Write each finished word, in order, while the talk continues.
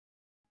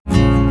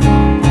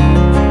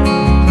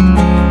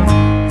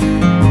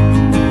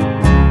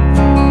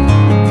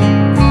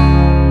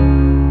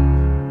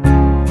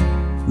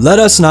Let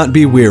us not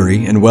be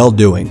weary in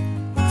well-doing,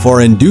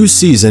 for in due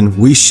season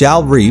we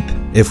shall reap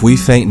if we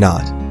faint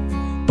not.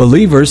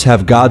 Believers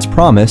have God's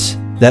promise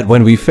that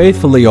when we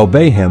faithfully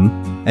obey Him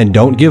and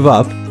don't give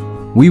up,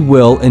 we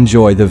will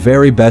enjoy the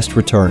very best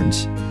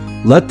returns.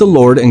 Let the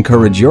Lord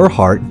encourage your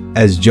heart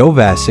as Joe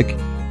Vasick,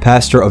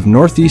 pastor of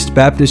Northeast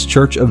Baptist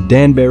Church of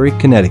Danbury,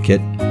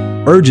 Connecticut,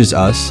 urges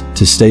us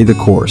to stay the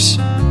course.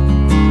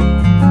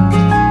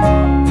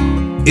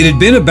 It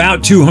had been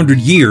about 200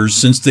 years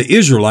since the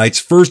Israelites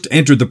first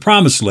entered the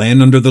Promised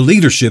Land under the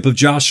leadership of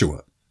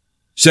Joshua.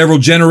 Several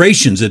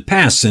generations had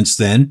passed since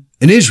then,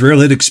 and Israel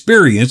had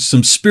experienced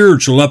some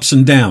spiritual ups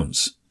and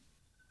downs.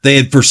 They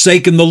had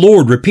forsaken the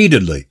Lord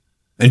repeatedly,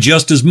 and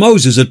just as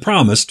Moses had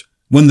promised,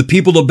 when the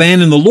people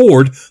abandoned the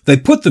Lord, they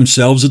put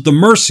themselves at the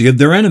mercy of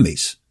their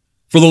enemies.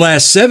 For the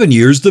last 7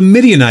 years, the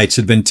Midianites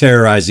had been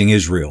terrorizing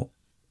Israel.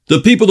 The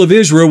people of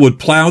Israel would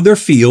plow their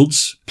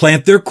fields,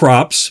 plant their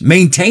crops,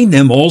 maintain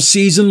them all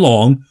season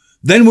long.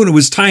 Then when it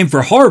was time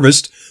for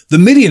harvest, the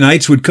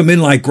Midianites would come in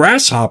like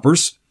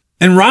grasshoppers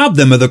and rob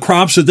them of the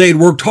crops that they had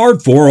worked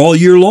hard for all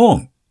year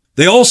long.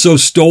 They also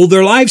stole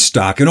their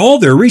livestock and all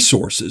their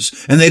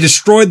resources, and they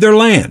destroyed their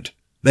land.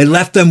 They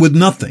left them with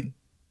nothing.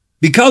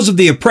 Because of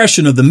the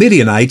oppression of the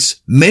Midianites,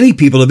 many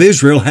people of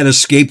Israel had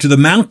escaped to the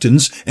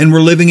mountains and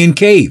were living in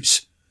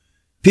caves.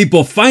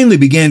 People finally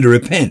began to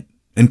repent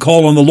and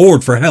call on the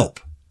Lord for help.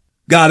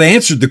 God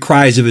answered the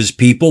cries of His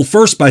people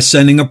first by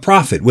sending a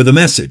prophet with a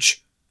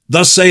message.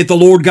 Thus saith the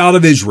Lord God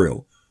of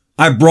Israel,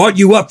 I brought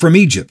you up from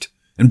Egypt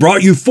and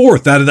brought you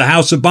forth out of the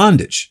house of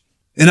bondage.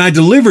 And I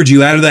delivered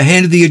you out of the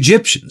hand of the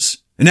Egyptians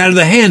and out of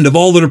the hand of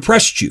all that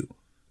oppressed you,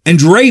 and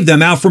drave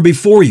them out from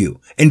before you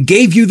and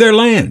gave you their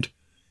land.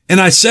 And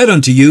I said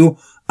unto you,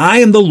 I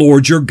am the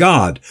Lord your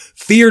God.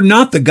 Fear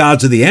not the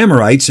gods of the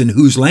Amorites in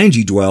whose land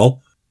ye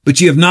dwell, but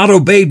ye have not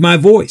obeyed my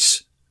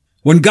voice.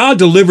 When God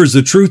delivers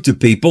the truth to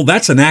people,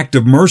 that's an act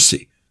of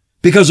mercy,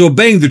 because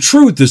obeying the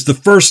truth is the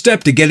first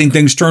step to getting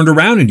things turned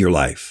around in your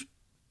life.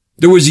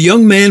 There was a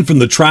young man from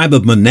the tribe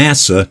of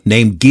Manasseh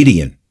named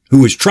Gideon,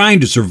 who was trying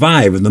to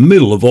survive in the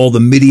middle of all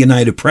the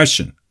Midianite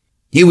oppression.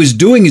 He was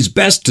doing his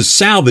best to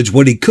salvage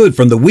what he could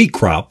from the wheat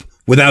crop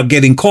without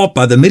getting caught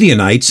by the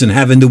Midianites and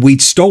having the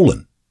wheat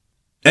stolen.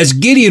 As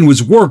Gideon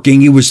was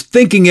working, he was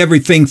thinking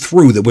everything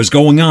through that was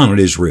going on in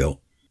Israel.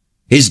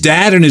 His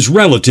dad and his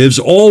relatives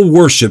all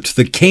worshipped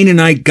the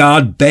Canaanite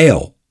god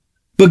Baal.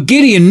 But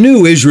Gideon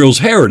knew Israel's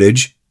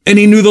heritage, and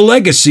he knew the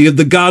legacy of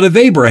the God of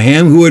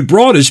Abraham who had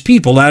brought his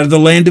people out of the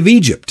land of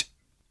Egypt.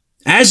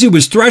 As he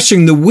was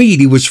threshing the wheat,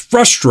 he was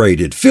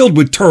frustrated, filled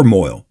with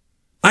turmoil.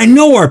 I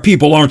know our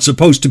people aren't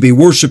supposed to be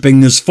worshiping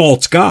this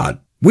false god.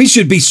 We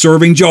should be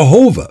serving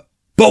Jehovah.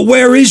 But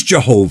where is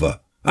Jehovah?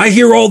 I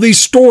hear all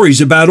these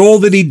stories about all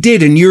that he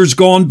did in years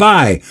gone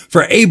by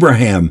for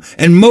Abraham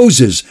and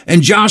Moses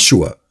and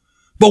Joshua.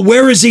 But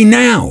where is he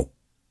now?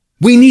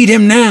 We need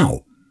him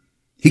now.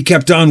 He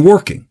kept on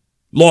working,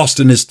 lost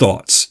in his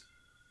thoughts.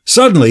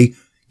 Suddenly,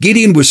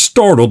 Gideon was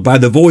startled by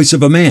the voice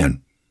of a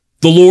man.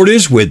 The Lord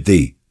is with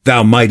thee,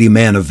 thou mighty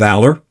man of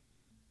valor.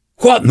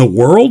 What in the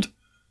world?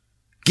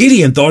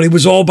 Gideon thought he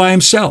was all by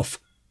himself.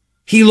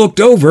 He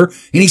looked over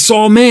and he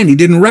saw a man he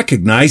didn't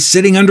recognize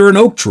sitting under an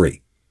oak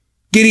tree.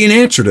 Gideon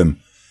answered him,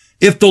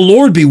 If the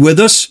Lord be with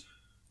us,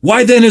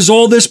 why then has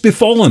all this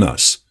befallen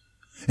us?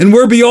 And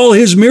where be all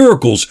his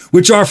miracles,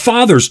 which our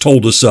fathers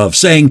told us of,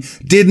 saying,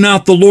 Did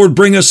not the Lord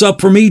bring us up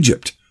from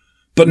Egypt?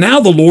 But now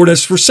the Lord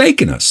has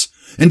forsaken us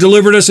and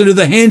delivered us into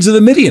the hands of the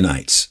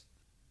Midianites.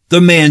 The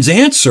man's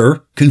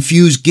answer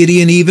confused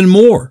Gideon even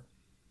more.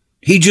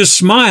 He just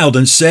smiled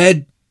and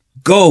said,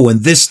 Go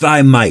in this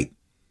thy might.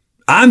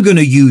 I'm going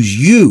to use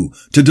you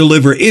to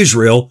deliver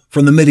Israel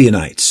from the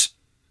Midianites.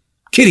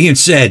 Gideon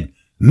said,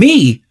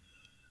 Me?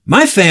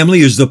 My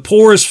family is the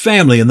poorest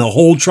family in the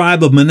whole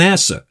tribe of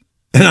Manasseh,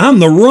 and I'm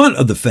the runt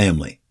of the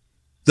family.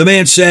 The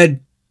man said,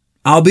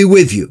 I'll be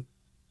with you,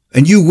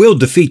 and you will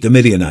defeat the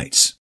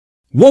Midianites.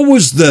 What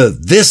was the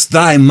this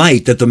thy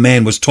might that the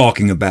man was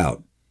talking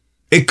about?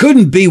 It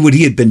couldn't be what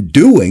he had been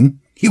doing.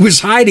 He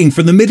was hiding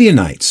from the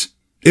Midianites.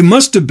 It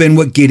must have been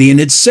what Gideon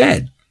had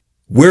said.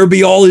 Where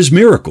be all his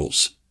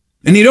miracles?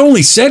 And he'd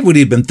only said what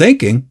he'd been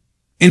thinking.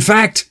 In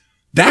fact,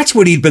 that's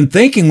what he'd been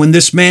thinking when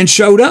this man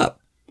showed up.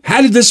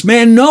 How did this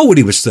man know what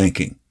he was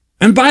thinking?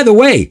 And by the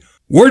way,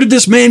 where did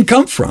this man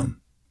come from?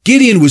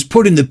 Gideon was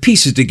putting the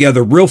pieces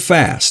together real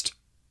fast.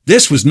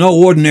 This was no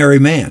ordinary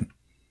man.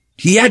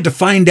 He had to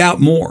find out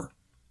more.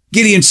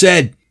 Gideon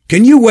said,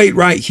 Can you wait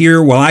right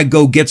here while I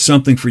go get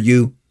something for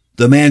you?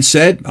 The man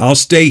said, I'll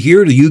stay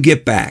here till you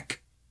get back.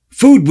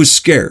 Food was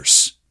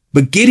scarce,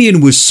 but Gideon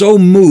was so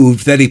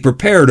moved that he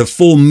prepared a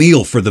full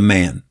meal for the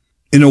man.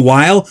 In a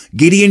while,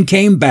 Gideon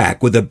came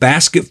back with a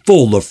basket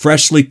full of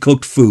freshly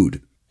cooked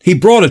food. He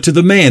brought it to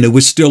the man who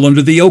was still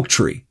under the oak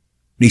tree.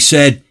 He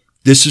said,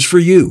 This is for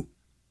you.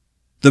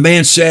 The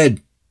man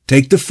said,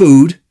 Take the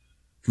food,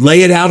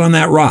 lay it out on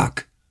that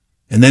rock,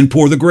 and then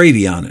pour the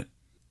gravy on it.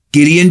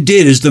 Gideon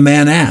did as the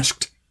man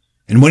asked.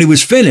 And when he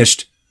was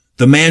finished,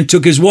 the man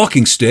took his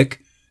walking stick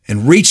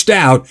and reached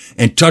out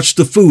and touched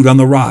the food on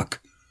the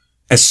rock.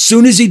 As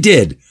soon as he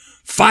did,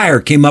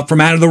 fire came up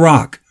from out of the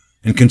rock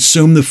and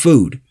consumed the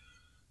food.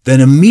 Then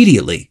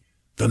immediately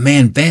the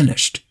man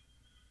vanished.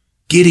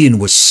 Gideon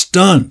was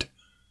stunned.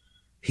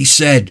 He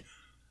said,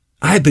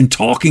 "I have been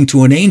talking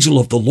to an angel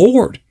of the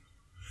Lord."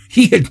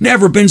 He had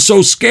never been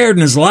so scared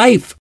in his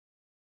life.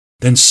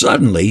 Then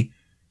suddenly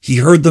he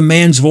heard the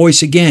man's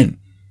voice again.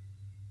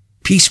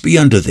 "Peace be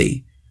unto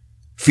thee.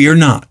 Fear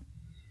not.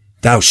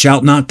 Thou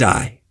shalt not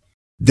die."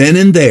 Then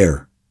and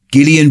there,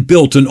 Gideon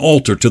built an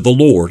altar to the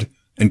Lord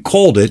and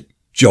called it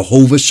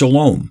Jehovah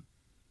Shalom.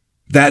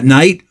 That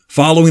night,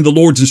 following the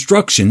Lord's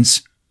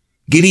instructions,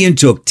 Gideon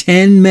took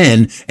 10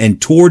 men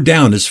and tore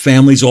down his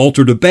family's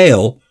altar to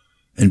Baal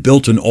and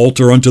built an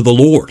altar unto the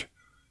Lord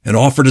and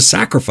offered a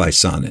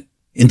sacrifice on it.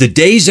 In the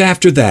days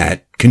after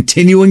that,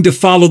 continuing to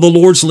follow the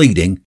Lord's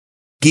leading,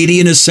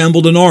 Gideon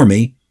assembled an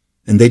army,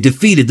 and they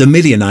defeated the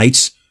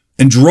Midianites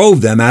and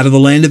drove them out of the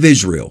land of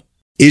Israel.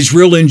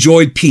 Israel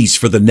enjoyed peace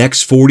for the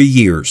next 40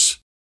 years.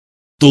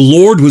 The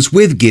Lord was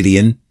with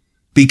Gideon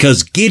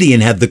because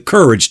Gideon had the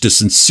courage to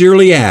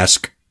sincerely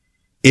ask,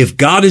 "If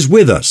God is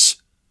with us,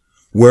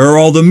 where are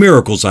all the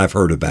miracles I've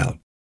heard about?"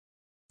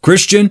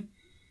 Christian,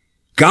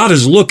 God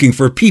is looking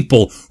for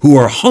people who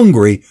are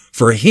hungry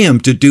for Him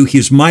to do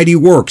His mighty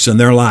works in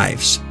their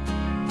lives.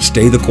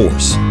 Stay the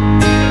course.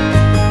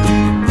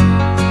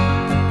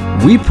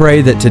 We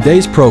pray that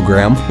today's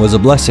program was a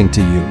blessing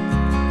to you.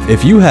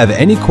 If you have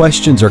any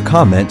questions or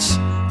comments,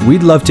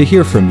 we'd love to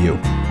hear from you.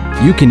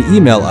 You can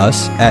email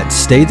us at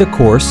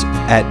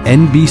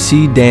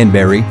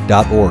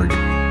staythecourse@nbcdanbury.org.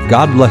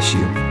 God bless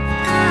you.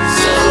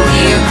 So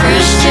dear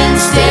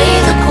Christians, stay